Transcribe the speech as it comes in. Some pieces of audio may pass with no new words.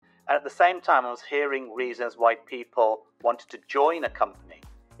And at the same time, I was hearing reasons why people wanted to join a company.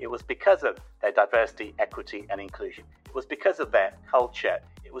 It was because of their diversity, equity, and inclusion. It was because of their culture.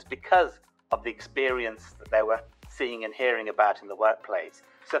 It was because of the experience that they were seeing and hearing about in the workplace.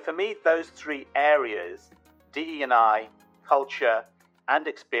 So for me, those three areas, DE&I, culture, and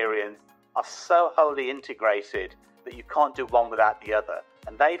experience, are so wholly integrated that you can't do one without the other.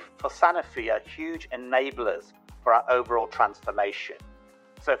 And they, for Sanofi, are huge enablers for our overall transformation.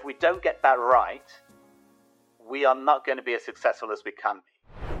 So if we don't get that right, we are not going to be as successful as we can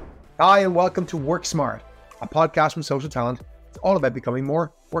be. Hi, and welcome to Work Smart, a podcast from Social Talent. It's all about becoming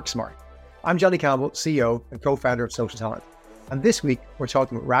more work smart. I'm Johnny Campbell, CEO and co-founder of Social Talent. And this week, we're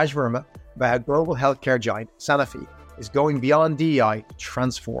talking with Raj Verma about how global healthcare giant Sanofi is going beyond DEI to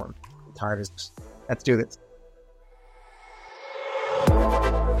transform the entire business. Let's do this.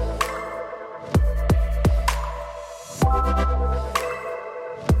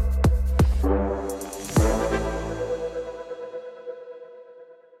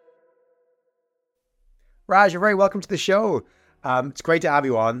 Raj, you're very welcome to the show. It's great to have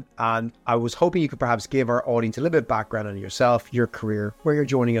you on, and I was hoping you could perhaps give our audience a little bit of background on yourself, your career, where you're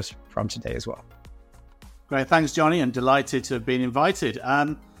joining us from today as well. Great, thanks, Johnny, and delighted to have been invited.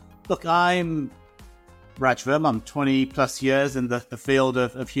 Look, I'm Raj Verma. I'm 20 plus years in the field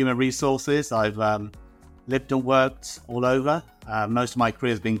of human resources. I've lived and worked all over. Most of my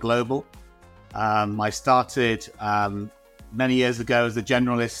career has been global. I started many years ago as a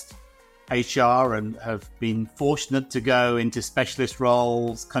generalist HR and have been fortunate to go into specialist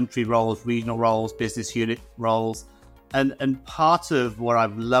roles, country roles, regional roles, business unit roles. And part of what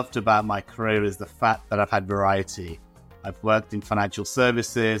I've loved about my career is the fact that I've had variety. I've worked in financial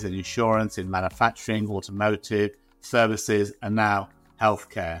services, in insurance, in manufacturing, automotive, services, and now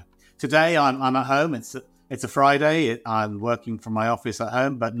healthcare. Today I'm at home. It's a Friday. I'm working from my office at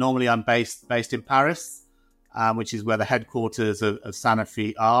home, but normally I'm based in Paris, which is where the headquarters of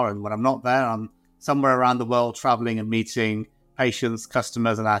Sanofi are. And when I'm not there, I'm somewhere around the world traveling and meeting patients,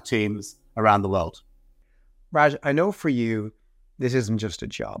 customers, and our teams around the world. Raj, I know for you, this isn't just a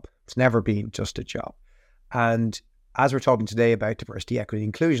job. It's never been just a job. And as we're talking today about diversity, equity,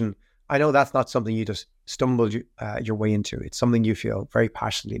 inclusion, I know that's not something you just stumbled your way into. It's something you feel very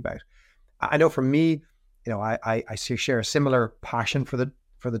passionately about. I know for me, I share a similar passion for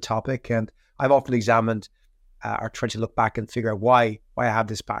the topic, and I've often examined or tried to look back and figure out why I have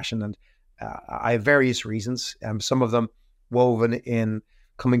this passion. And I have various reasons, some of them woven in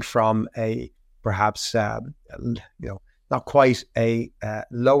coming from a perhaps, not quite a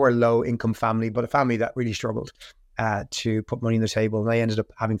low income family, but a family that really struggled to put money on the table. And I ended up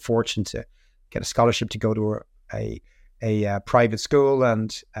having fortune to get a scholarship to go to a private school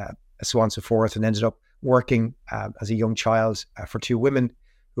and so on and so forth, and ended up working as a young child for two women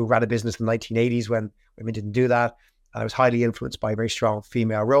who ran a business in the 1980s when women didn't do that. And I was highly influenced by very strong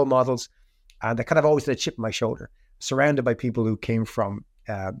female role models. And I kind of always had a chip on my shoulder, surrounded by people who came from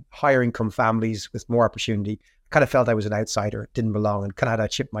higher income families with more opportunity. I kind of felt I was an outsider, didn't belong, and kind of had a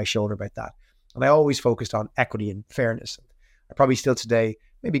chip on my shoulder about that. And I always focused on equity and fairness. I probably still today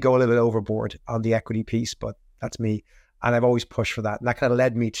maybe go a little bit overboard on the equity piece, but that's me. And I've always pushed for that. And that kind of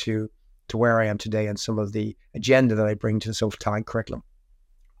led me to where I am today and some of the agenda that I bring to the social talent curriculum.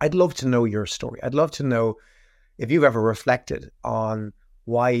 I'd love to know your story. I'd love to know if you've ever reflected on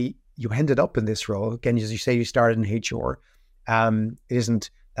why you ended up in this role. Again, as you say, you started in HR. It isn't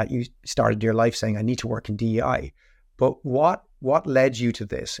that you started your life saying, I need to work in DEI. But what led you to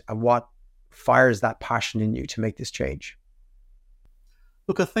this, and what fires that passion in you to make this change?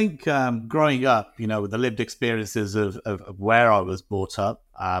 Look, I think growing up, with the lived experiences of where I was brought up,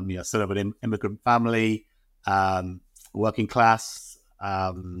 sort of an immigrant family, working class.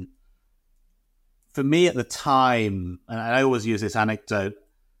 For me at the time, and I always use this anecdote,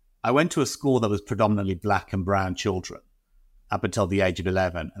 I went to a school that was predominantly black and brown children up until the age of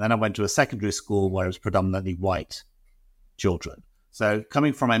 11. And then I went to a secondary school where it was predominantly white children. So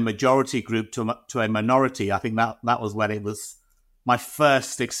coming from a majority group to a minority, I think that was when it was my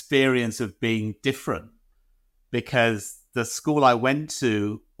first experience of being different, because the school I went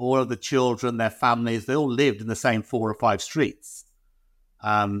to, all of the children, their families, they all lived in the same 4 or 5 streets.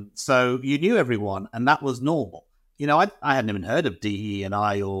 So you knew everyone, and that was normal. I hadn't even heard of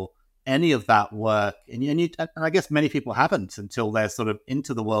DE&I or any of that work. And I guess many people haven't until they're sort of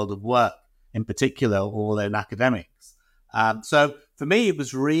into the world of work in particular, or they're in academics. So for me, it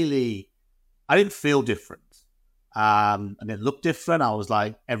was really, I didn't feel different. And it looked different. I was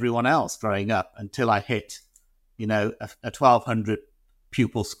like everyone else growing up until I hit, a 1,200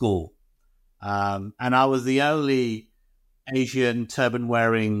 pupil school. And I was the only Asian turban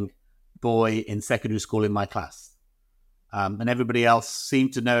wearing boy in secondary school in my class. And everybody else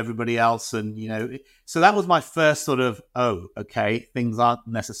seemed to know everybody else. And, so that was my first sort of, oh, okay, things aren't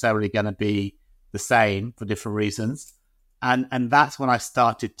necessarily going to be the same for different reasons. And that's when I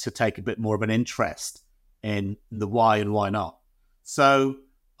started to take a bit more of an interest in the why and why not. So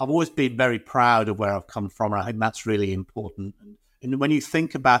I've always been very proud of where I've come from. And I think that's really important. And when you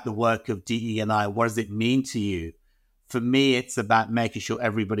think about the work of DE&I, what does it mean to you? For me, it's about making sure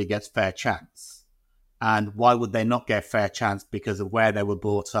everybody gets fair chance. And why would they not get fair chance? Because of where they were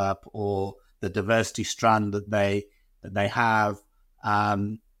brought up, or the diversity strand that they have,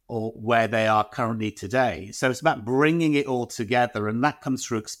 or where they are currently today. So it's about bringing it all together, and that comes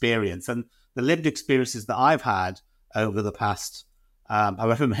through experience. And the lived experiences that I've had over the past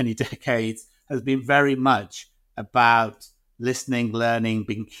however many decades has been very much about listening, learning,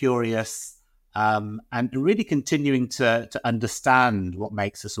 being curious, and really continuing to understand what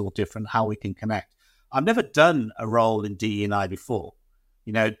makes us all different, how we can connect. I've never done a role in DE&I before.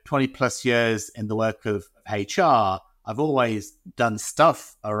 20 plus years in the work of HR, I've always done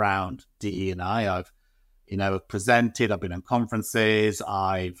stuff around DE&I. I've presented, I've been on conferences,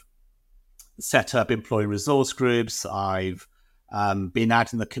 I've set up employee resource groups, I've been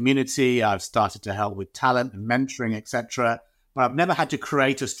out in the community, I've started to help with talent and mentoring, etc. But I've never had to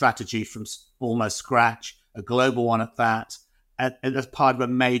create a strategy from almost scratch, a global one at that, as part of a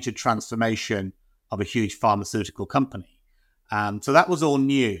major transformation of a huge pharmaceutical company. So that was all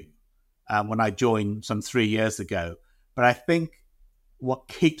new when I joined some 3 years ago. But I think what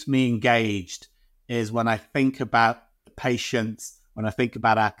keeps me engaged is when I think about the patients, when I think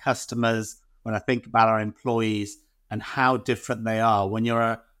about our customers, when I think about our employees and how different they are. When you're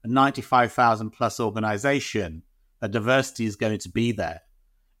a 95,000 plus organization, the diversity is going to be there.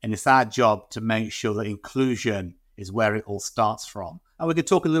 And it's our job to make sure that inclusion is where it all starts from. And we could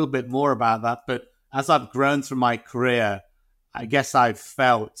talk a little bit more about that. But as I've grown through my career, I guess I've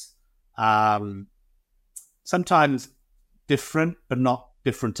felt sometimes different, but not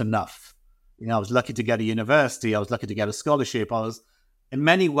different enough. I was lucky to get a university. I was lucky to get a scholarship. In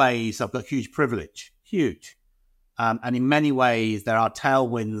many ways, I've got huge privilege, huge. And in many ways, there are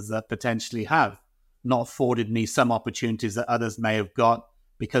tailwinds that potentially have not afforded me some opportunities that others may have got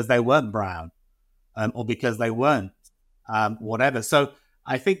because they weren't brown or because they weren't whatever. So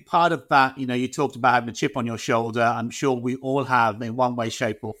I think part of that, you talked about having a chip on your shoulder. I'm sure we all have in one way,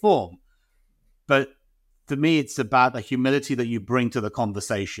 shape or form. But for me, it's about the humility that you bring to the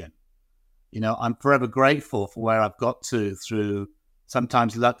conversation. I'm forever grateful for where I've got to through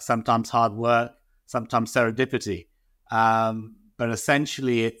sometimes luck, sometimes hard work, sometimes serendipity. But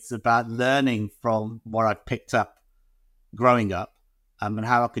essentially, it's about learning from what I've picked up growing up and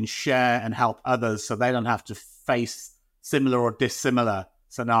how I can share and help others so they don't have to face similar or dissimilar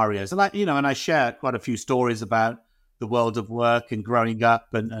scenarios. And I share quite a few stories about the world of work and growing up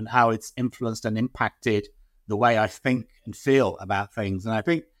and how it's influenced and impacted the way I think and feel about things. And I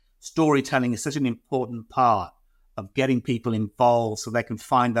think storytelling is such an important part of getting people involved so they can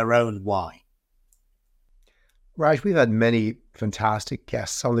find their own why. Raj, we've had many fantastic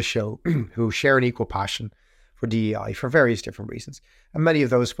guests on the show who share an equal passion for DEI for various different reasons. And many of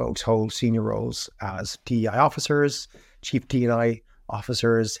those folks hold senior roles as DEI officers, chief DEI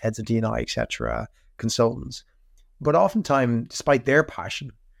officers, heads of DEI, etc., consultants. But oftentimes, despite their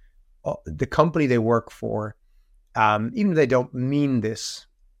passion, the company they work for, even if they don't mean this,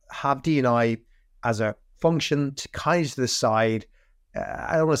 have DEI as a function to kind of to the side.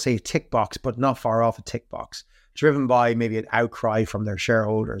 I don't want to say a tick box, but not far off a tick box, driven by maybe an outcry from their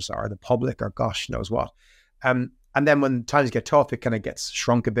shareholders or the public or gosh knows what. And then when times get tough, it kind of gets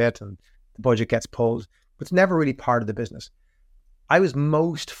shrunk a bit and the budget gets pulled, but it's never really part of the business. I was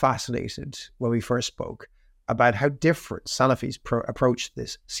most fascinated when we first spoke about how different Sanofi's approach to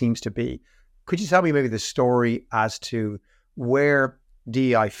this seems to be. Could you tell me maybe the story as to where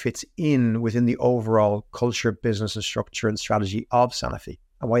DEI fits in within the overall culture, business and structure and strategy of Sanofi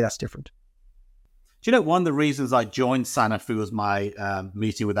and why that's different? Do you know, one of the reasons I joined Sanofi was my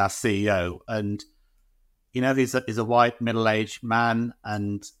meeting with our CEO. And, he's a white middle-aged man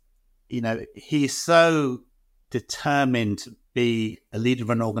and, he's so determined to be a leader of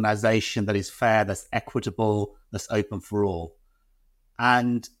an organization that is fair, that's equitable, that's open for all.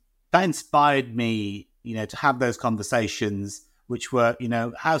 And that inspired me, to have those conversations, which were,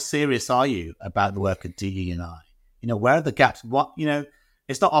 how serious are you about the work of DE&I? Where are the gaps?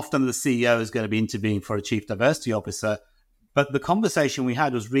 It's not often the CEO is going to be interviewing for a chief diversity officer, but the conversation we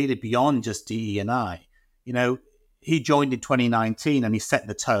had was really beyond just DE&I. He joined in 2019 and he set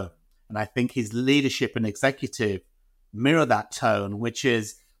the tone. And I think his leadership and executive mirror that tone, which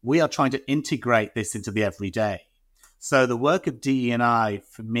is we are trying to integrate this into the everyday. So the work of DE&I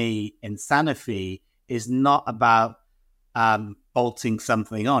for me in Sanofi is not about bolting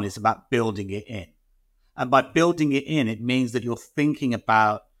something on. It's about building it in. And by building it in, it means that you're thinking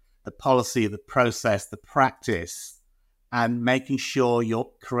about the policy, the process, the practice, and making sure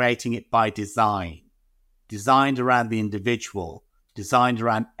you're creating it by design, designed around the individual, designed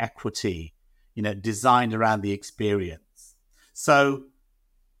around equity, designed around the experience. So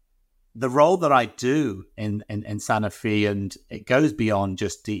the role that I do in Sanofi, and it goes beyond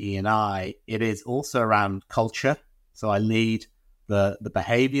just DE&I, it is also around culture. So I lead the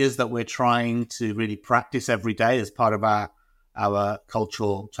behaviors that we're trying to really practice every day as part of our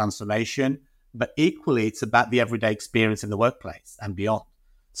cultural transformation. But equally, it's about the everyday experience in the workplace and beyond.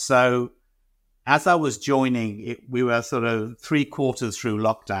 So as I was joining, we were sort of 3/4 through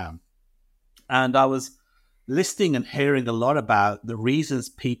lockdown. And I was listening and hearing a lot about the reasons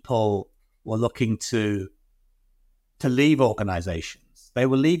people were looking to leave organizations. They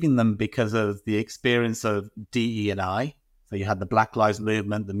were leaving them because of the experience of DE&I. So you had the Black Lives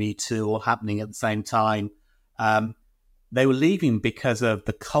Movement, the Me Too, all happening at the same time. They were leaving because of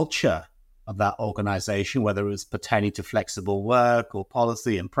the culture of that organization, whether it was pertaining to flexible work or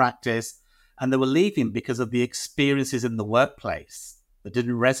policy and practice. And they were leaving because of the experiences in the workplace that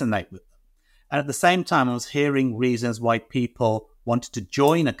didn't resonate with them. And at the same time, I was hearing reasons why people wanted to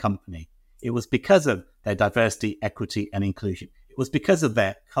join a company. It was because of their diversity, equity, and inclusion. It was because of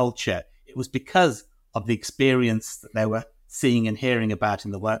their culture. It was because of the experience that they were seeing and hearing about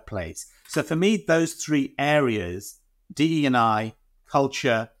in the workplace. So for me, those three areas, DE&I,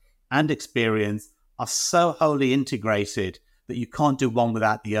 culture, and experience, are so wholly integrated that you can't do one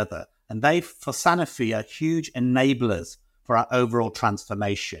without the other. And they, for Sanofi, are huge enablers for our overall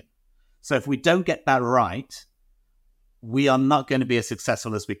transformation. So if we don't get that right, we are not going to be as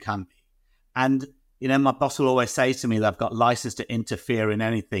successful as we can be. And, my boss will always say to me that I've got license to interfere in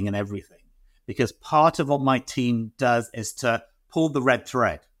anything and everything, because part of what my team does is to pull the red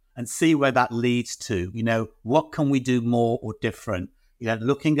thread and see where that leads to. What can we do more or different?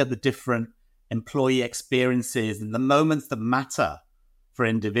 Looking at the different employee experiences and the moments that matter for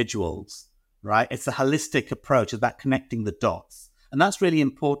individuals, right? It's a holistic approach. It's about connecting the dots. And that's really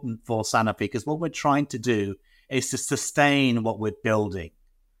important for Sanofi, because what we're trying to do is to sustain what we're building,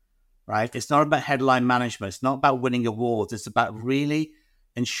 right? It's not about headline management. It's not about winning awards. It's about really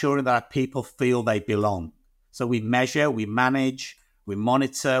ensuring that our people feel they belong. So we measure, we manage, we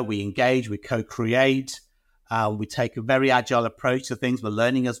monitor, we engage, we co-create. We take a very agile approach to things. We're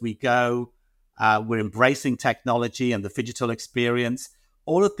learning as we go. We're embracing technology and the digital experience.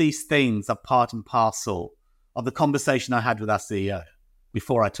 All of these things are part and parcel of the conversation I had with our CEO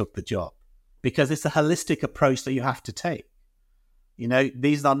before I took the job, because it's a holistic approach that you have to take.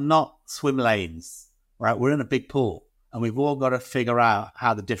 These are not swim lanes, right? We're in a big pool, and we've all got to figure out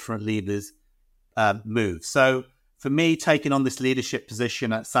how the different levers move. So for me, taking on this leadership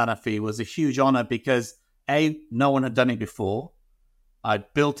position at Sanofi was a huge honor because, A, no one had done it before.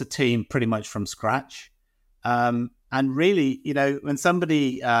 I'd built a team pretty much from scratch. And really,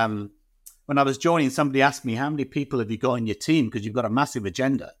 when I was joining, somebody asked me, how many people have you got in your team? Because you've got a massive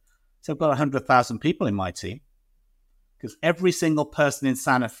agenda. So I've got 100,000 people in my team, because every single person in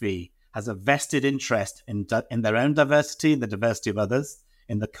Sanofi has a vested interest in their own diversity, the diversity of others,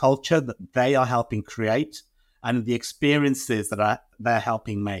 in the culture that they are helping create, and the experiences that they're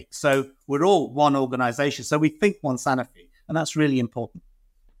helping make. So we're all one organization. So we think one Sanofi, and that's really important.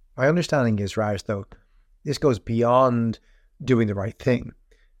 My understanding is, Raj, though, this goes beyond doing the right thing.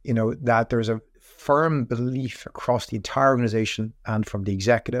 That there's a firm belief across the entire organization and from the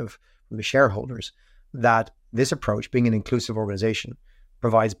executive, from the shareholders, that this approach, being an inclusive organization,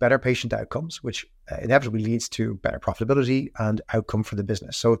 provides better patient outcomes, which inevitably leads to better profitability and outcome for the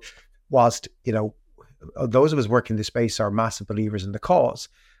business. So whilst, those of us working in this space are massive believers in the cause,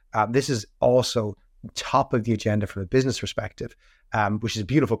 this is also top of the agenda from a business perspective, which is a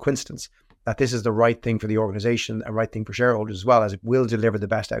beautiful coincidence that this is the right thing for the organization and right thing for shareholders as well, as it will deliver the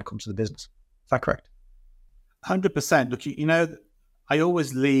best outcomes to the business. Is that correct? 100%. Look, I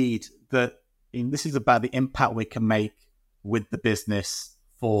always lead that this is about the impact we can make with the business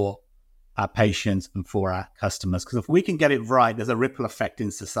for our patients and for our customers. Because if we can get it right, there's a ripple effect in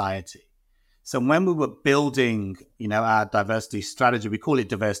society. So when we were building, our diversity strategy, we call it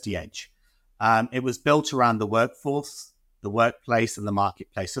Diversity Edge. It was built around the workforce, the workplace, and the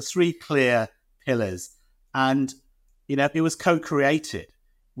marketplace. So 3 clear pillars. And, it was co-created.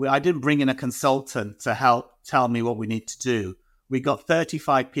 I didn't bring in a consultant to help tell me what we need to do. We got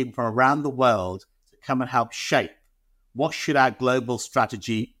 35 people from around the world to come and help shape what should our global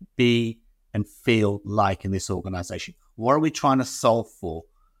strategy be and feel like in this organization? What are we trying to solve for?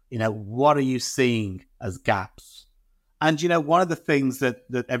 What are you seeing as gaps? And, one of the things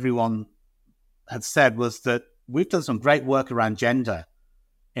that everyone had said was that we've done some great work around gender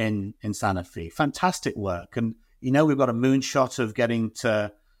in Sanofi, fantastic work. And, we've got a moonshot of getting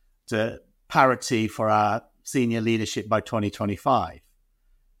to parity for our senior leadership by 2025,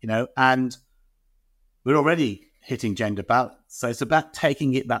 and we're already hitting gender balance. So it's about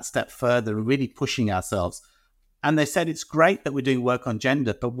taking it that step further and really pushing ourselves. And they said, it's great that we're doing work on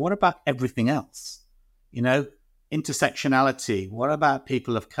gender, but what about everything else? Intersectionality. What about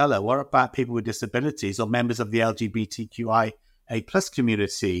people of color? What about people with disabilities or members of the LGBTQIA+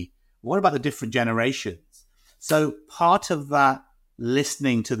 community? What about the different generations? So part of that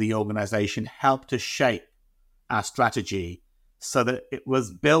listening to the organization helped to shape our strategy so that it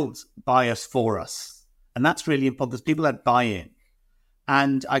was built by us for us. And that's really important because people had buy-in.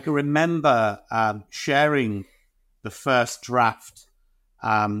 And I can remember sharing the first draft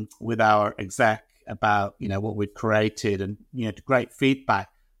with our exec about, what we'd created and, great feedback.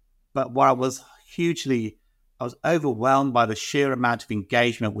 But what I was overwhelmed by the sheer amount of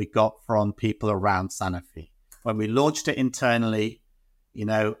engagement we got from people around Sanofi. When we launched it internally,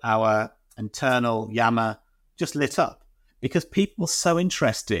 our internal Yammer just lit up because people were so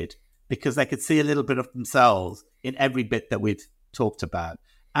interested because they could see a little bit of themselves in every bit that we've talked about.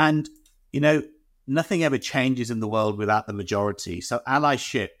 And, nothing ever changes in the world without the majority. So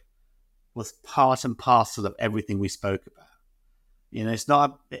allyship was part and parcel of everything we spoke about. It's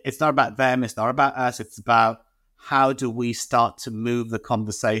not about them. It's not about us. It's about how do we start to move the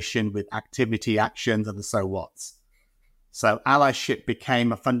conversation with activity, actions, and the so whats. So allyship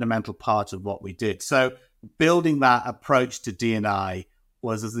became a fundamental part of what we did. So building that approach to D&I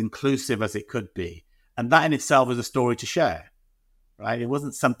was as inclusive as it could be. And that in itself was a story to share, right? It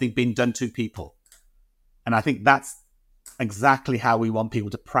wasn't something being done to people. And I think that's exactly how we want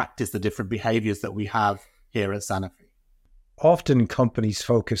people to practice the different behaviors that we have here at Sanofi. Often companies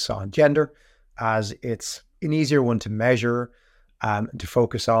focus on gender as it's an easier one to measure, to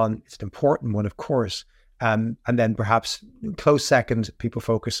focus on. It's an important one, of course. And then perhaps close second, people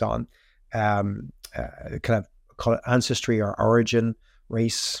focus on kind of call it ancestry or origin,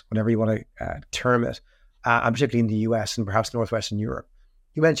 race, whatever you want to term it, and particularly in the US and perhaps Northwestern Europe.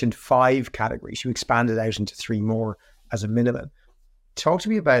 You mentioned 5 categories. You expanded out into 3 more as a minimum. Talk to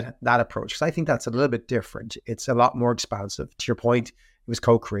me about that approach, because I think that's a little bit different. It's a lot more expansive. To your point, it was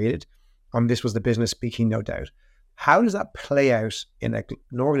co-created. This was the business speaking, no doubt. How does that play out in an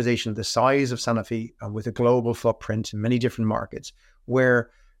organization the size of Sanofi and with a global footprint in many different markets, where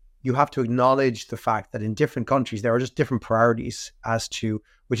you have to acknowledge the fact that in different countries, there are just different priorities as to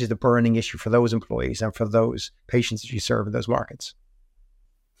which is the burning issue for those employees and for those patients that you serve in those markets?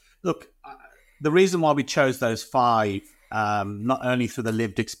 Look, the reason why we chose those 5, not only through the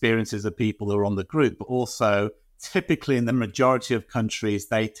lived experiences of people who are on the group, but also typically in the majority of countries,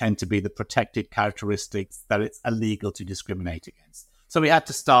 they tend to be the protected characteristics that it's illegal to discriminate against. So we had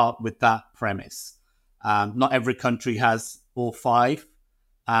to start with that premise. Not every country has all 5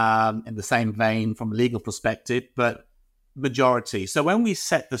 in the same vein from a legal perspective, but majority. So when we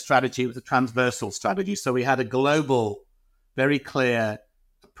set the strategy, it was a transversal strategy. So we had a global, very clear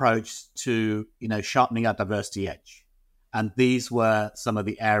approach to, sharpening our diversity edge. And these were some of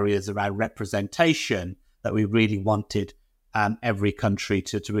the areas around representation that we really wanted every country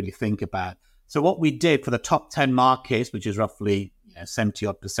to really think about. So what we did for the top 10 markets, which is roughly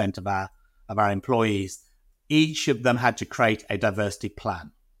 70% of our employees, each of them had to create a diversity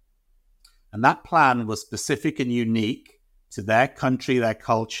plan. And that plan was specific and unique to their country, their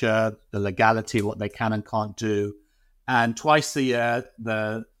culture, the legality, what they can and can't do. And twice a year,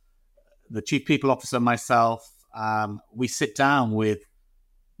 the chief people officer and myself, we sit down with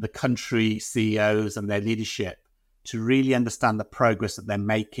the country CEOs and their leadership to really understand the progress that they're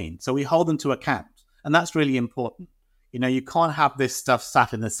making. So we hold them to account. And that's really important. You can't have this stuff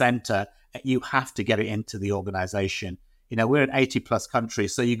sat in the center. You have to get it into the organization. We're in 80 plus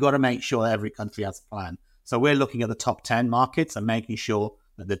countries, so you've got to make sure every country has a plan. So we're looking at the top 10 markets and making sure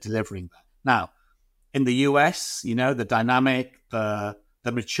that they're delivering that. Now, in the US, the dynamic, the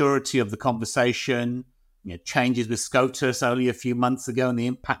maturity of the conversation, changes with SCOTUS only a few months ago and the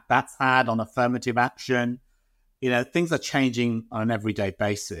impact that's had on affirmative action. Things are changing on an everyday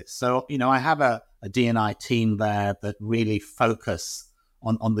basis. So, I have a D&I team there that really focus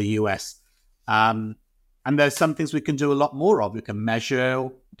on the US. And there's some things we can do a lot more of. We can measure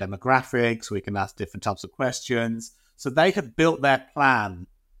demographics. We can ask different types of questions. So they have built their plan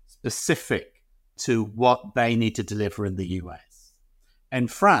specific to what they need to deliver in the US. In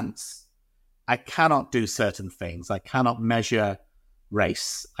France, I cannot do certain things. I cannot measure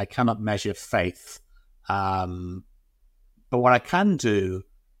race. I cannot measure faith. But what I can do,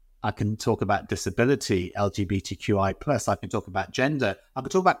 I can talk about disability, LGBTQI+. I can talk about gender. I can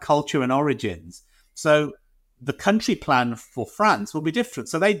talk about culture and origins. So the country plan for France will be different.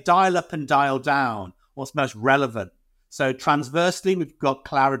 So they dial up and dial down what's most relevant. So transversely, we've got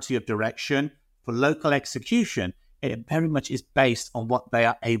clarity of direction. For local execution, it very much is based on what they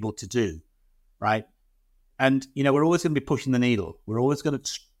are able to do, right? And, we're always going to be pushing the needle. We're always going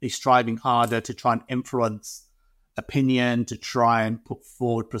to be striving harder to try and influence opinion, to try and put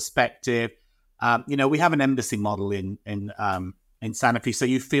forward perspective. We have an embassy model in Sanofi, so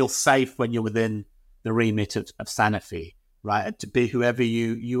you feel safe when you're within the remit of Sanofi, right? To be whoever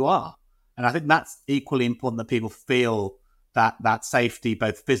you are. And I think that's equally important, that people feel that safety,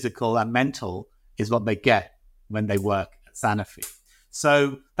 both physical and mental, is what they get when they work at Sanofi.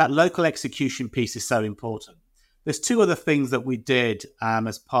 So that local execution piece is so important. There's two other things that we did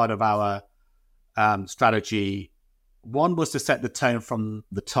as part of our strategy. One was to set the tone from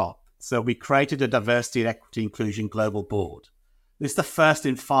the top. So we created a diversity, equity, inclusion global board. This is the first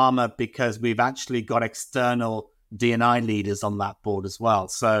in pharma because we've actually got external D&I leaders on that board as well.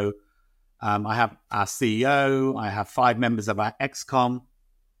 So I have our CEO, I have 5 members of our ExCom,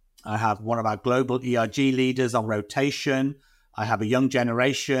 I have one of our global ERG leaders on rotation, I have a young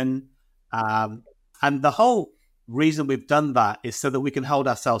generation. And the whole reason we've done that is so that we can hold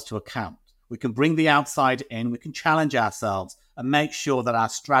ourselves to account. We can bring the outside in, we can challenge ourselves and make sure that our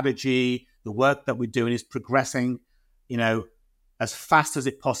strategy, the work that we're doing is progressing, as fast as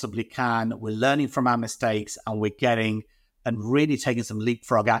it possibly can. We're learning from our mistakes and we're getting and really taking some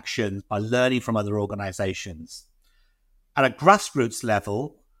leapfrog actions by learning from other organizations. At a grassroots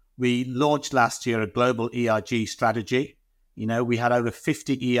level, we launched last year a global ERG strategy. We had over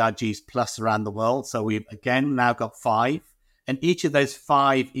 50 ERGs plus around the world. So we've again now got 5. And each of those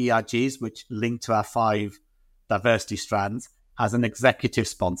 5 ERGs, which link to our 5 diversity strands, has an executive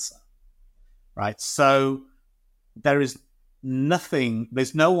sponsor, right? So there's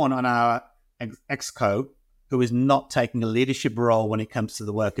no one on our ExCo who is not taking a leadership role when it comes to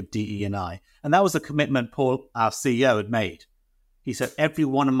the work of DE&I. And that was a commitment Paul, our CEO, had made. He said, every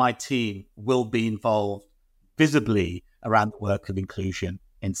one of my team will be involved visibly around the work of inclusion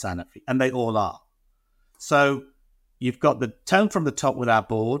in Sanofi. And they all are. So you've got the tone from the top with our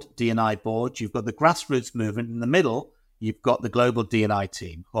board, D&I board. You've got the grassroots movement. In the middle, you've got the global D&I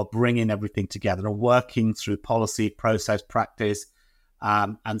team who are bringing everything together and working through policy, process, practice,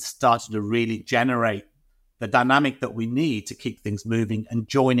 and starting to really generate the dynamic that we need to keep things moving and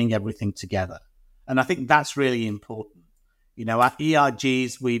joining everything together. And I think that's really important. Our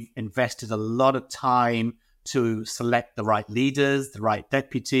ERGs, we've invested a lot of time to select the right leaders, the right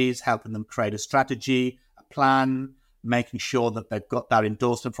deputies, helping them create a strategy, a plan, making sure that they've got that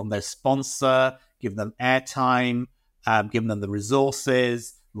endorsement from their sponsor, giving them airtime, giving them the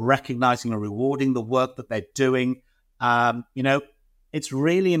resources, recognizing and rewarding the work that they're doing. It's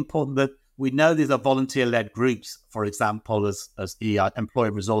really important that we know these are volunteer-led groups, for example, as employee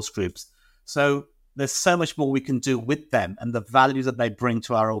resource groups. So there's so much more we can do with them, and the value that they bring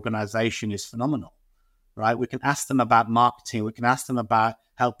to our organization is phenomenal, right? We can ask them about marketing. We can ask them about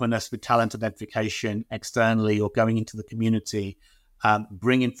helping us with talent identification externally or going into the community,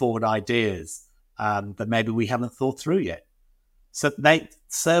 bringing forward ideas that maybe we haven't thought through yet. So they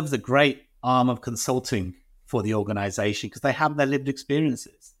serve as a great arm of consulting for the organization because they have their lived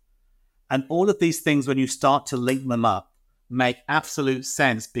experiences. And all of these things, when you start to link them up, make absolute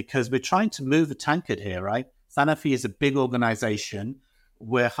sense because we're trying to move a tankard here, right? Sanofi is a big organization.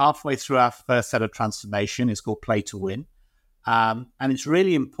 We're halfway through our first set of transformation. It's called Play to Win. And it's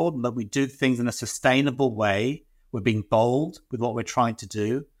really important that we do things in a sustainable way. We're being bold with what we're trying to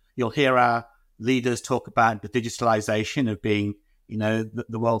do. You'll hear our leaders talk about the digitalization of being,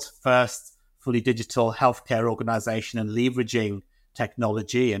 the world's first fully digital healthcare organization and leveraging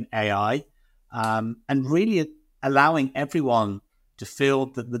technology and AI, and really allowing everyone to feel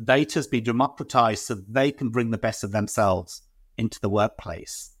that the data has been democratized so they can bring the best of themselves into the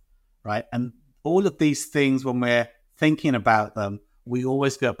workplace, right? And all of these things, when we're thinking about them, we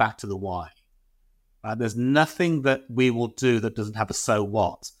always go back to the why. Right? There's nothing that we will do that doesn't have a so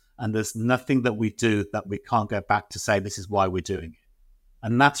what, and there's nothing that we do that we can't go back to say this is why we're doing it.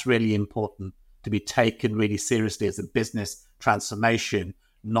 And that's really important to be taken really seriously as a business transformation,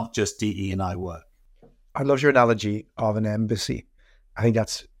 not just DE&I work. I love your analogy of an embassy. I think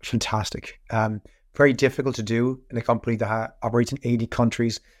that's fantastic. Very difficult to do in a company that operates in 80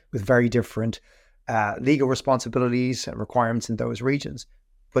 countries with very different legal responsibilities and requirements in those regions.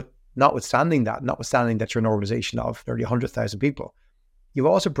 But notwithstanding that you're an organization of nearly 100,000 people, you've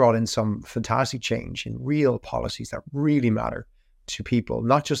also brought in some fantastic change in real policies that really matter to people,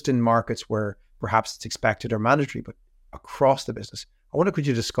 not just in markets where perhaps it's expected or mandatory, but across the business. I wonder, could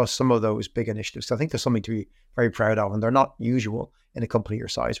you discuss some of those big initiatives? I think there's something to be very proud of, and they're not usual in a company your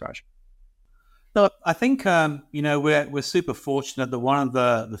size, Raj. No, I think we're super fortunate that one of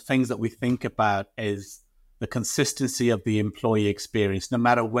the things that we think about is the consistency of the employee experience, no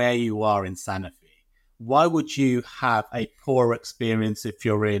matter where you are in Sanofi. Why would you have a poor experience if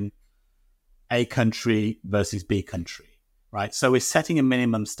you're in A country versus B country, right? So we're setting a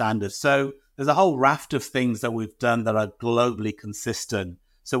minimum standard. So there's a whole raft of things that we've done that are globally consistent.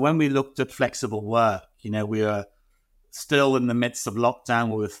 So when we looked at flexible work, we are still in the midst of lockdown.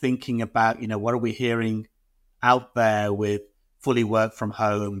 We were thinking about, what are we hearing out there with fully work from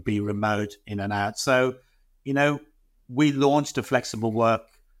home, be remote, in and out. So, we launched a flexible work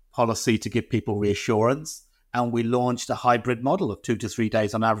policy to give people reassurance. And we launched a hybrid model of 2 to 3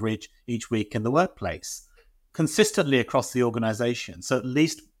 days on average each week in the workplace, consistently across the organization. So at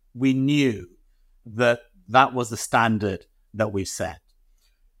least we knew that that was the standard that we set.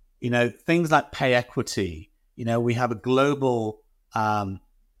 Things like pay equity. We have a global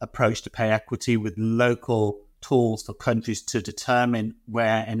approach to pay equity with local tools for countries to determine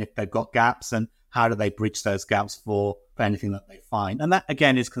where and if they've got gaps and how do they bridge those gaps for anything that they find. And that,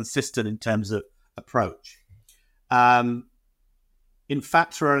 again, is consistent in terms of approach. In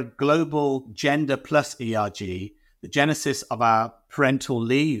fact, for a global gender plus ERG, the genesis of our parental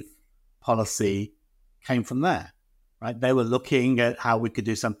leave policy came from there, right? They were looking at how we could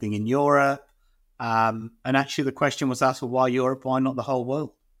do something in Europe. And actually the question was asked, well, why Europe? Why not the whole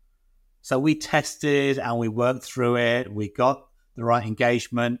world? So we tested and we worked through it. We got the right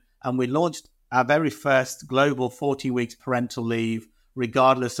engagement and we launched our very first global 40 weeks parental leave,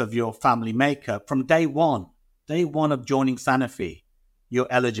 regardless of your family makeup. From day one of joining Sanofi, you're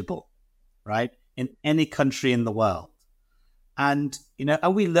eligible, right? In any country in the world. And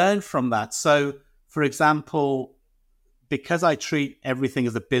we learned from that. So, for example, because I treat everything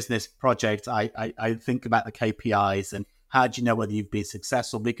as a business project, I think about the KPIs and how do you know whether you've been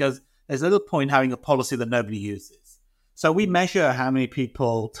successful? Because there's a little point having a policy that nobody uses. So we measure how many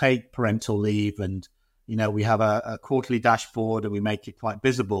people take parental leave and, we have a quarterly dashboard and we make it quite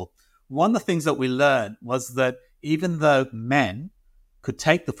visible. One of the things that we learned was that even though men could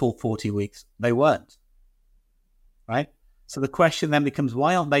take the full 40 weeks, they weren't, right? So the question then becomes,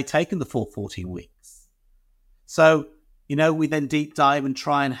 why aren't they taking the full 40 weeks? So, we then deep dive and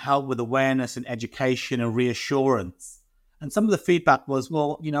try and help with awareness and education and reassurance. And some of the feedback was,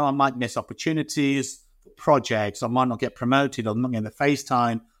 well, I might miss opportunities, projects, I might not get promoted, or I'm not getting the face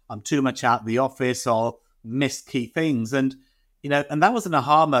time, I'm too much out of the office, or miss key things. And, and that was an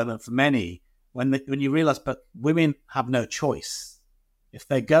aha moment for many when you realize, but women have no choice. If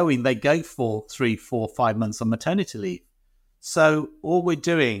they're going, they go for 3, 4, 5 months on maternity leave. So all we're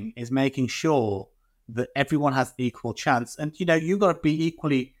doing is making sure that everyone has equal chance. And, you've got to be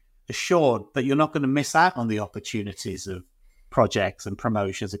equally assured that you're not going to miss out on the opportunities of projects and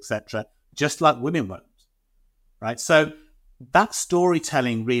promotions, etc., just like women won't, right? So that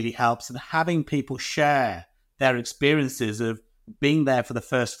storytelling really helps, and having people share their experiences of being there for the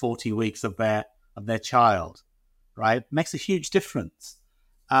first 40 weeks of their child, right, makes a huge difference.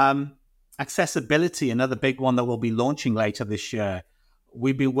 Accessibility, another big one that we'll be launching later this year.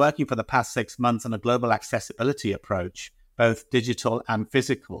 We've been working for the past 6 months on a global accessibility approach, both digital and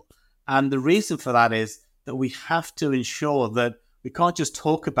physical. And the reason for that is that we have to ensure that we can't just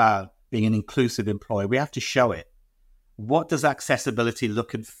talk about being an inclusive employer. We have to show it. What does accessibility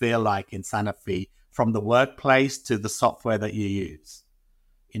look and feel like in Sanofi, from the workplace to the software that you use?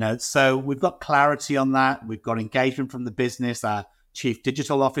 So we've got clarity on that. We've got engagement from the business. Our chief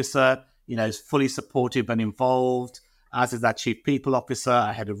digital officer, is fully supportive and involved, as is our chief people officer,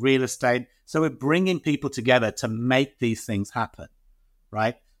 our head of real estate. So we're bringing people together to make these things happen,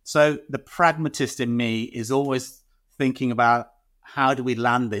 right? So the pragmatist in me is always thinking about, how do we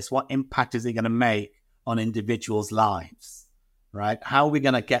land this? What impact is it going to make on individuals' lives, right? How are we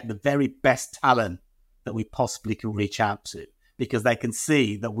going to get the very best talent that we possibly can reach out to? Because they can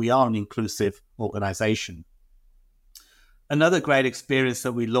see that we are an inclusive organization. Another great experience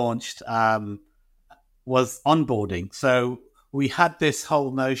that we launched was onboarding. So we had this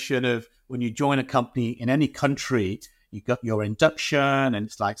whole notion of, when you join a company in any country, you got your induction, and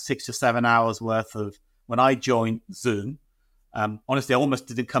it's like 6 to 7 hours worth of, when I joined Zoom, honestly, I almost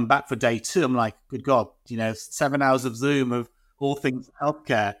didn't come back for day 2. I'm like, good God, 7 hours of Zoom of all things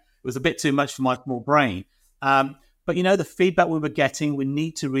healthcare. was a bit too much for my small brain. But, the feedback we were getting, we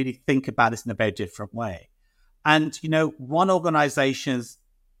need to really think about this in a very different way. And, one organization's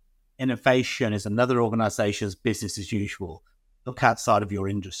innovation is another organization's business as usual. Look outside of your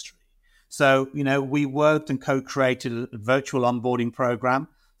industry. So, we worked and co-created a virtual onboarding program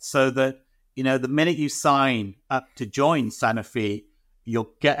so that, the minute you sign up to join Sanofi,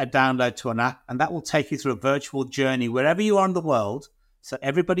 you'll get a download to an app, and that will take you through a virtual journey wherever you are in the world. So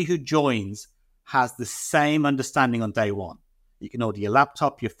everybody who joins has the same understanding on day one. You can order your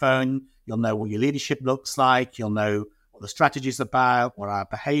laptop, your phone, you'll know what your leadership looks like, you'll know what the strategy is about, what our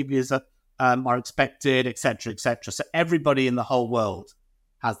behaviors are expected, etc., etc. So everybody in the whole world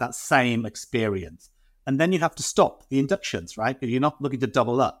has that same experience. And then you have to stop the inductions, right? Because you're not looking to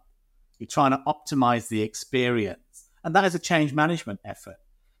double up. You're trying to optimize the experience. And that is a change management effort.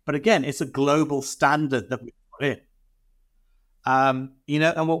 But again, it's a global standard that we put in.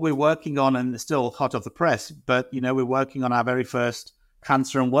 And what we're working on, and it's still hot off the press, but, we're working on our very first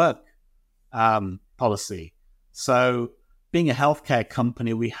cancer and work policy. So being a healthcare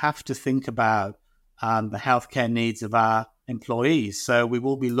company, we have to think about the healthcare needs of our employees. So we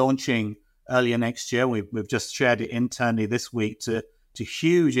will be launching earlier next year. We've just shared it internally this week to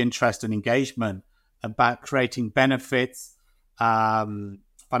huge interest and engagement about creating benefits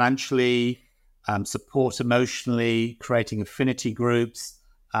financially, support emotionally, creating affinity groups,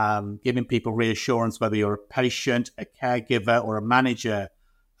 giving people reassurance, whether you're a patient, a caregiver, or a manager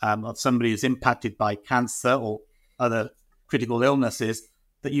of somebody who's impacted by cancer or other critical illnesses,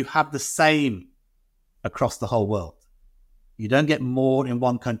 that you have the same across the whole world. You don't get more in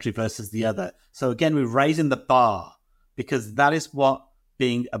one country versus the other. So again, we're raising the bar because that is what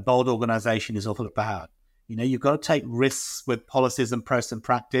being a bold organization is all about. You've got to take risks with policies and process and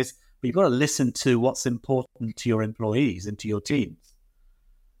practice, but you've got to listen to what's important to your employees and to your teams.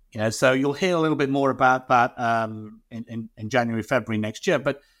 So you'll hear a little bit more about that in January, February next year.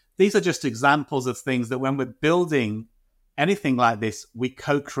 But these are just examples of things that when we're building anything like this, we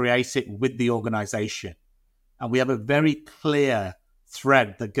co-create it with the organization. And we have a very clear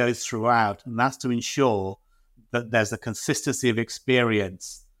thread that goes throughout, and that's to ensure that there's a consistency of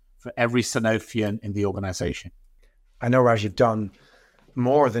experience for every Sanofian in the organization. I know, Raj, you've done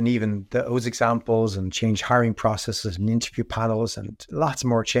more than even those examples and change hiring processes and interview panels and lots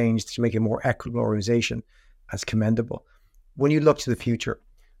more change to make a more equitable organization. That's commendable. When you look to the future,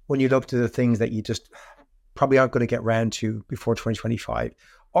 when you look to the things that you just probably aren't going to get around to before 2025,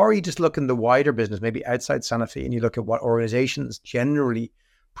 or you just look in the wider business, maybe outside Sanofi, and you look at what organizations generally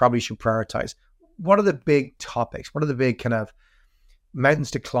probably should prioritize. What are the big topics? What are the big kind of mountains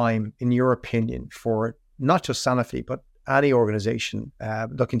to climb, in your opinion, for not just Sanofi, but any organization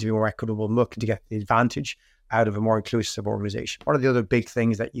looking to be more equitable, looking to get the advantage out of a more inclusive organization? What are the other big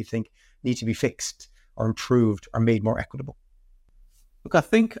things that you think need to be fixed or improved or made more equitable? Look, I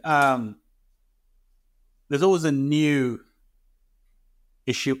think there's always a new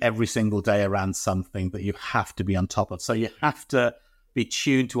issue every single day around something that you have to be on top of. So you have to be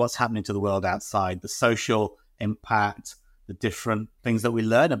tuned to what's happening to the world outside, the social impact, the different things that we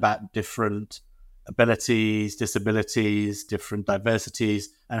learn about different abilities, disabilities, different diversities,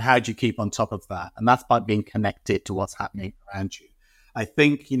 and how do you keep on top of that? And that's by being connected to what's happening around you. I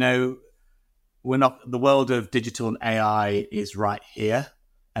think, the world of digital and AI is right here.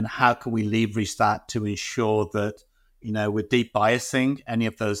 And how can we leverage that to ensure that, we're deep biasing any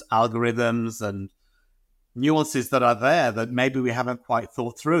of those algorithms and nuances that are there that maybe we haven't quite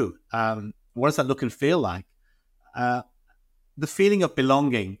thought through? What does that look and feel like? The feeling of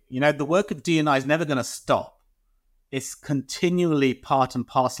belonging. The work of D&I is never going to stop. It's continually part and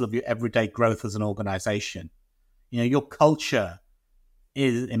parcel of your everyday growth as an organization. Your culture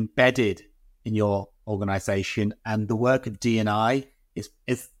is embedded in your organization, and the work of D&I is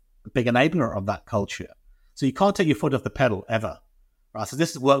a big enabler of that culture. So you can't take your foot off the pedal ever. Right? So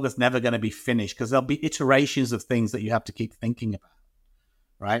this is work that's never going to be finished because there'll be iterations of things that you have to keep thinking about.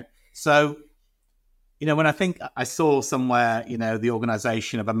 Right? So, when I saw somewhere, the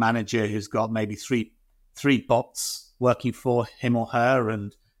organization of a manager who's got maybe three bots working for him or her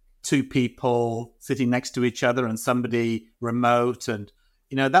and two people sitting next to each other and somebody remote, and,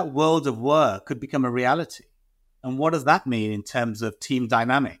 that world of work could become a reality. And what does that mean in terms of team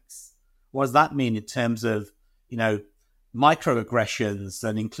dynamics? What does that mean in terms of, microaggressions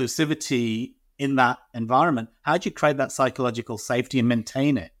and inclusivity in that environment? How do you create that psychological safety and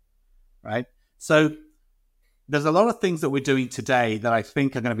maintain it, right? So there's a lot of things that we're doing today that I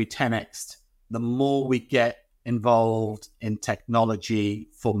think are going to be 10x'd the more we get involved in technology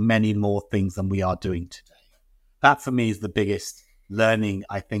for many more things than we are doing today. That for me is the biggest learning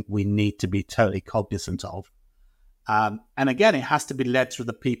I think we need to be totally cognizant of. And again, it has to be led through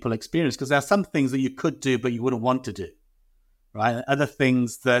the people experience, because there are some things that you could do but you wouldn't want to do, right? Other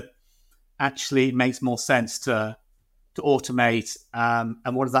things that actually it makes more sense to automate.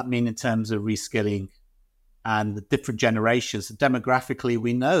 And what does that mean in terms of reskilling and the different generations? Demographically,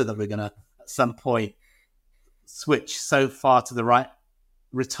 we know that we're going to, at some point, switch so far to the right.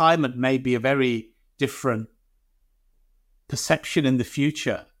 Retirement may be a very different perception in the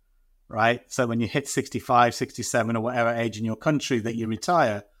future, right? So when you hit 65, 67 or whatever age in your country that you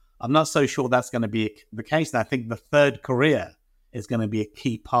retire, I'm not so sure that's going to be the case. And I think the third career is going to be a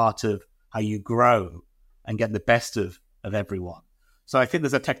key part of how you grow and get the best of everyone. So I think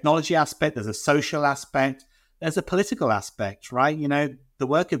there's a technology aspect, there's a social aspect, there's a political aspect, right? You know, the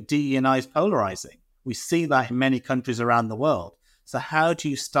work of DE&I is polarizing. We see that in many countries around the world. So how do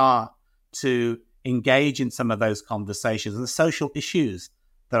you start to engage in some of those conversations and the social issues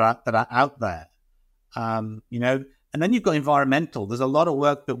that are out there? You know, and then you've got environmental. There's a lot of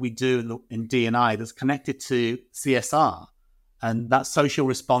work that we do in D&I that's connected to CSR and that social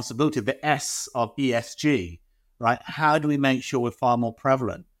responsibility, the S of ESG, right? How do we make sure we're far more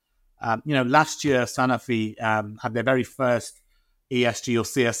prevalent? You know, last year, Sanofi had their very first ESG or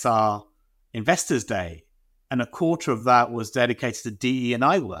CSR Investors Day, and a quarter of that was dedicated to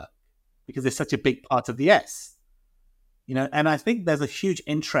DE&I work because it's such a big part of the S. You know, and I think there's a huge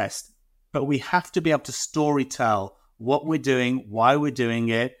interest, but we have to be able to storytell what we're doing, why we're doing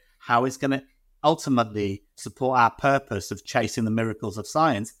it, how it's going to ultimately support our purpose of chasing the miracles of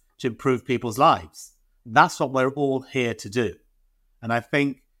science to improve people's lives. That's what we're all here to do. And I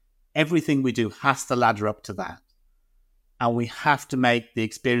think everything we do has to ladder up to that. And we have to make the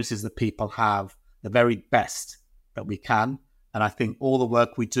experiences that people have the very best that we can. And I think all the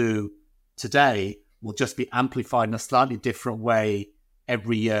work we do today will just be amplified in a slightly different way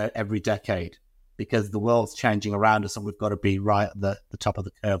every year, every decade, because the world's changing around us and we've got to be right at the top of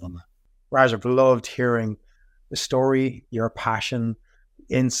the curve on that. Raj, I've loved hearing the story, your passion,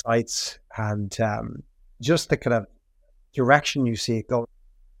 insights, and just the kind of direction you see it going.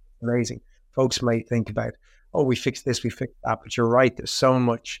 Amazing. Folks might think about, oh, we fixed this, we fixed that, but you're right. There's so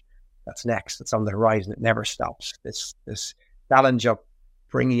much that's next, that's on the horizon. It never stops. This challenge of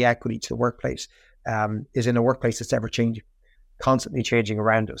bringing equity to the workplace is in a workplace that's ever changing, constantly changing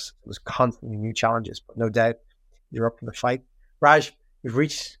around us. There's constantly new challenges, but no doubt you're up for the fight. Raj, we've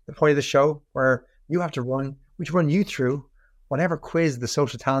reached the point of the show where we run you through whatever quiz the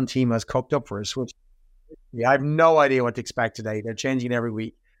social talent team has cooked up for us, which I have no idea what to expect today. They're changing every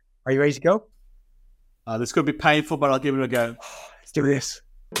week. Are you ready to go? This could be painful, but I'll give it a go. Let's do this.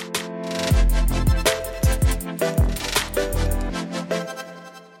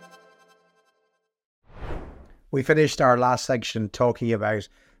 We finished our last section talking about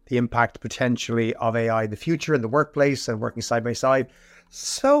the impact potentially of AI in the future in the workplace and working side by side.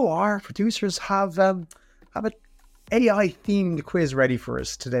 So our producers have an AI themed quiz ready for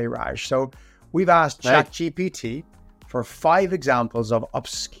us today, Raj. So we've asked ChatGPT for 5 examples of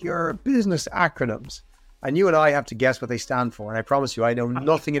obscure business acronyms. And you and I have to guess what they stand for. And I promise you, I know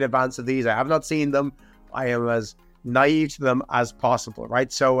nothing in advance of these. I have not seen them. I am as naive to them as possible,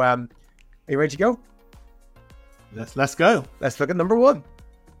 right? So are you ready to go? Let's go. Let's look at number 1.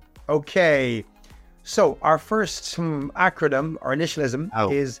 Okay. So our first acronym or initialism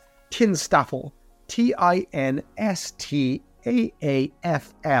is TINSTAFL. TINSTAAFL.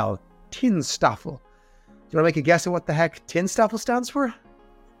 TINSTAFL. Do you want to make a guess at what the heck TINSTAFL stands for?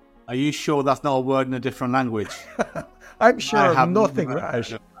 Are you sure that's not a word in a different language? I'm sure of nothing,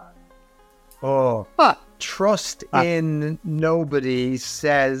 Raj. Trust in nobody,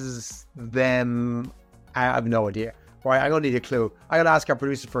 says them. I have no idea. Right, I'm going to need a clue. I'm going to ask our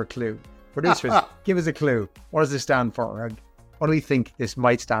producers for a clue. Producers, give us a clue. What does this stand for? What do we think this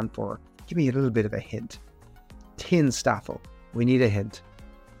might stand for? Give me a little bit of a hint. TINSTAFL. We need a hint.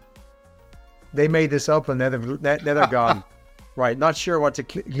 They made this up and now they're gone. Right, not sure what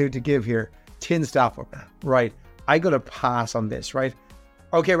clue to give here. TINSTAFL. Right, I'm going to pass on this, right?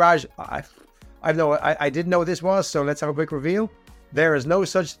 Okay, Raj, I didn't know what this was, so let's have a quick reveal. There is no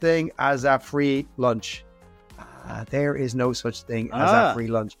such thing as a free lunch. There is no such thing as a free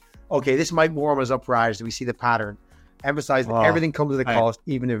lunch. Okay, this might warm us up, Raj. Do we see the pattern? Emphasize that everything comes at a cost,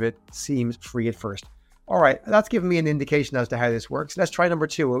 even if it seems free at first. All right, that's given me an indication as to how this works. Let's try number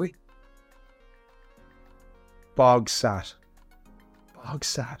 2, will we? Bogsat.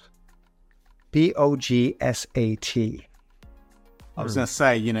 Bogsat. BOGSAT. I was going to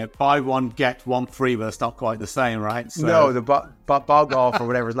say, buy one, get one free, but it's not quite the same, right? So... No, the bog off or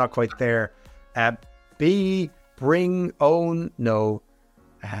whatever is not quite there. B Bring, own, no.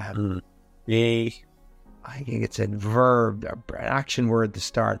 I think it's a verb, an action word to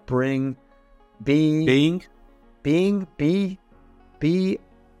start. Bring, be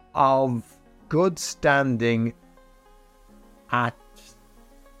of good standing at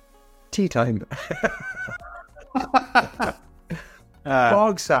tea time.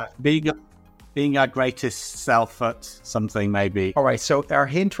 Bogsat. Being our greatest self at something, maybe. All right, so our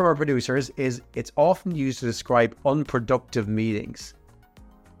hint from our producers is it's often used to describe unproductive meetings.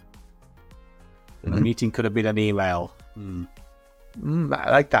 The meeting could have been an email. I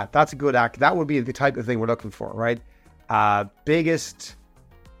like that. That's a good act. That would be the type of thing we're looking for, right? Biggest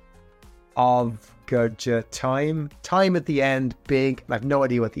of good time at the end, big. I have no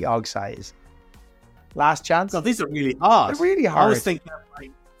idea what the OGSI is. Last chance. So these are really hard. They're really hard. I was thinking of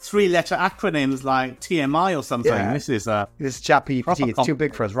like 3-letter acronyms like TMI or something. Yeah. This is ChatGPT. It's too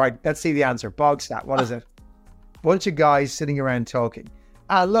big for us, right? Let's see the answer. Bogstat. What is it? Bunch of guys sitting around talking.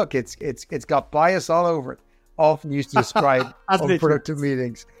 Look, it's got bias all over it. Often used to describe unproductive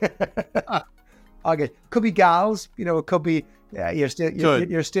meetings. Okay, could be gals. It could be. Yeah, you're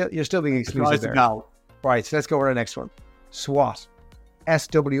still being exclusive there. Right, so let's go over to the next one. SWOT.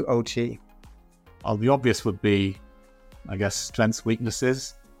 SWOT. Oh, the obvious would be, I guess, strengths,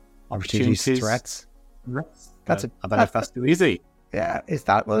 weaknesses, opportunities, threats. I don't know if that's too easy. Yeah, is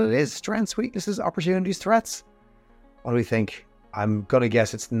that what it is? Strengths, weaknesses, opportunities, threats. What do we think? I'm going to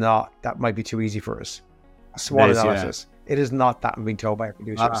guess it's not. That might be too easy for us. SWOT analysis. Yeah. It is not that, I'm being told by our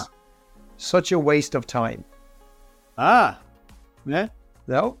producers. Such a waste of time. Yeah.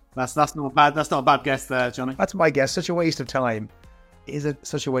 No? That's not bad. That's not a bad guess there, Johnny. That's my guess. Such a waste of time. Is it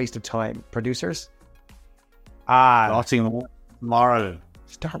such a waste of time? Producers? Starting tomorrow.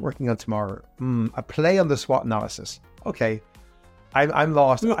 Start working on tomorrow. A play on the SWOT analysis. Okay. I'm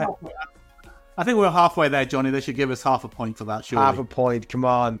lost. I think we're halfway there, Johnny. They should give us half a point for that, surely. Half a point. Come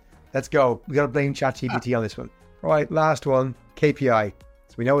on. Let's go. We got to blame ChatGPT on this one. Right, last one. KPI.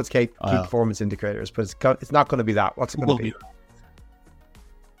 So we know it's key performance indicators, but it's not going to be that. What's it going to be?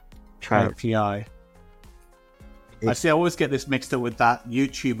 KPI. I always get this mixed up with that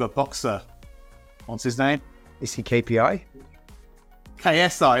YouTuber boxer. What's his name? Is he KPI?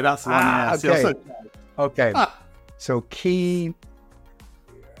 KSI, that's the one. Yeah. Okay. So key,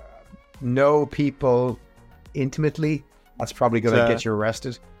 know people intimately. That's probably going to get you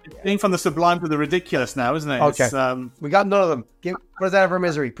arrested. Being from the sublime to the ridiculous now, isn't it? Okay. We got none of them. Put us out of our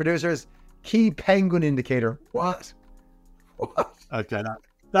misery. Producers, key penguin indicator. What? Okay,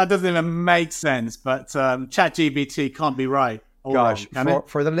 that doesn't even make sense, but ChatGPT can't be right. Gosh,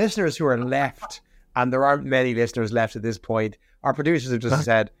 for the listeners who are left, and there aren't many listeners left at this point, our producers have just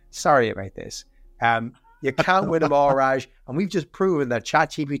said, sorry about this. You can't win them all, Raj, and we've just proven that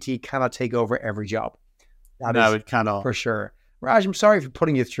ChatGPT cannot take over every job. It cannot. For sure. Raj, I'm sorry for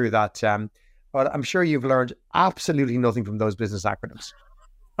putting you through that, but I'm sure you've learned absolutely nothing from those business acronyms.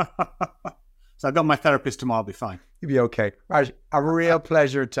 So I've got my therapist tomorrow, I'll be fine. You'll be okay. Raj, a real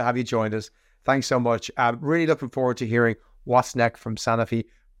pleasure to have you joined us. Thanks so much. Really looking forward to hearing what's next from Sanofi.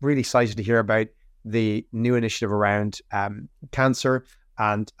 Really excited to hear about the new initiative around cancer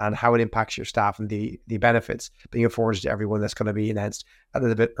and how it impacts your staff and the benefits being afforded to everyone. That's going to be announced a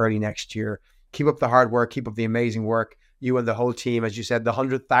little bit early next year. Keep up the hard work. Keep up the amazing work. You and the whole team, as you said, the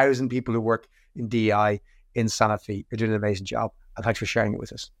 100,000 people who work in DEI in Sanofi, you're doing an amazing job. And thanks for sharing it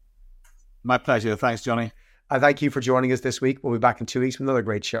with us. My pleasure. Thanks, Johnny. And thank you for joining us this week. We'll be back in 2 weeks with another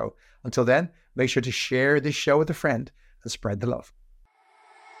great show. Until then, make sure to share this show with a friend and spread the love.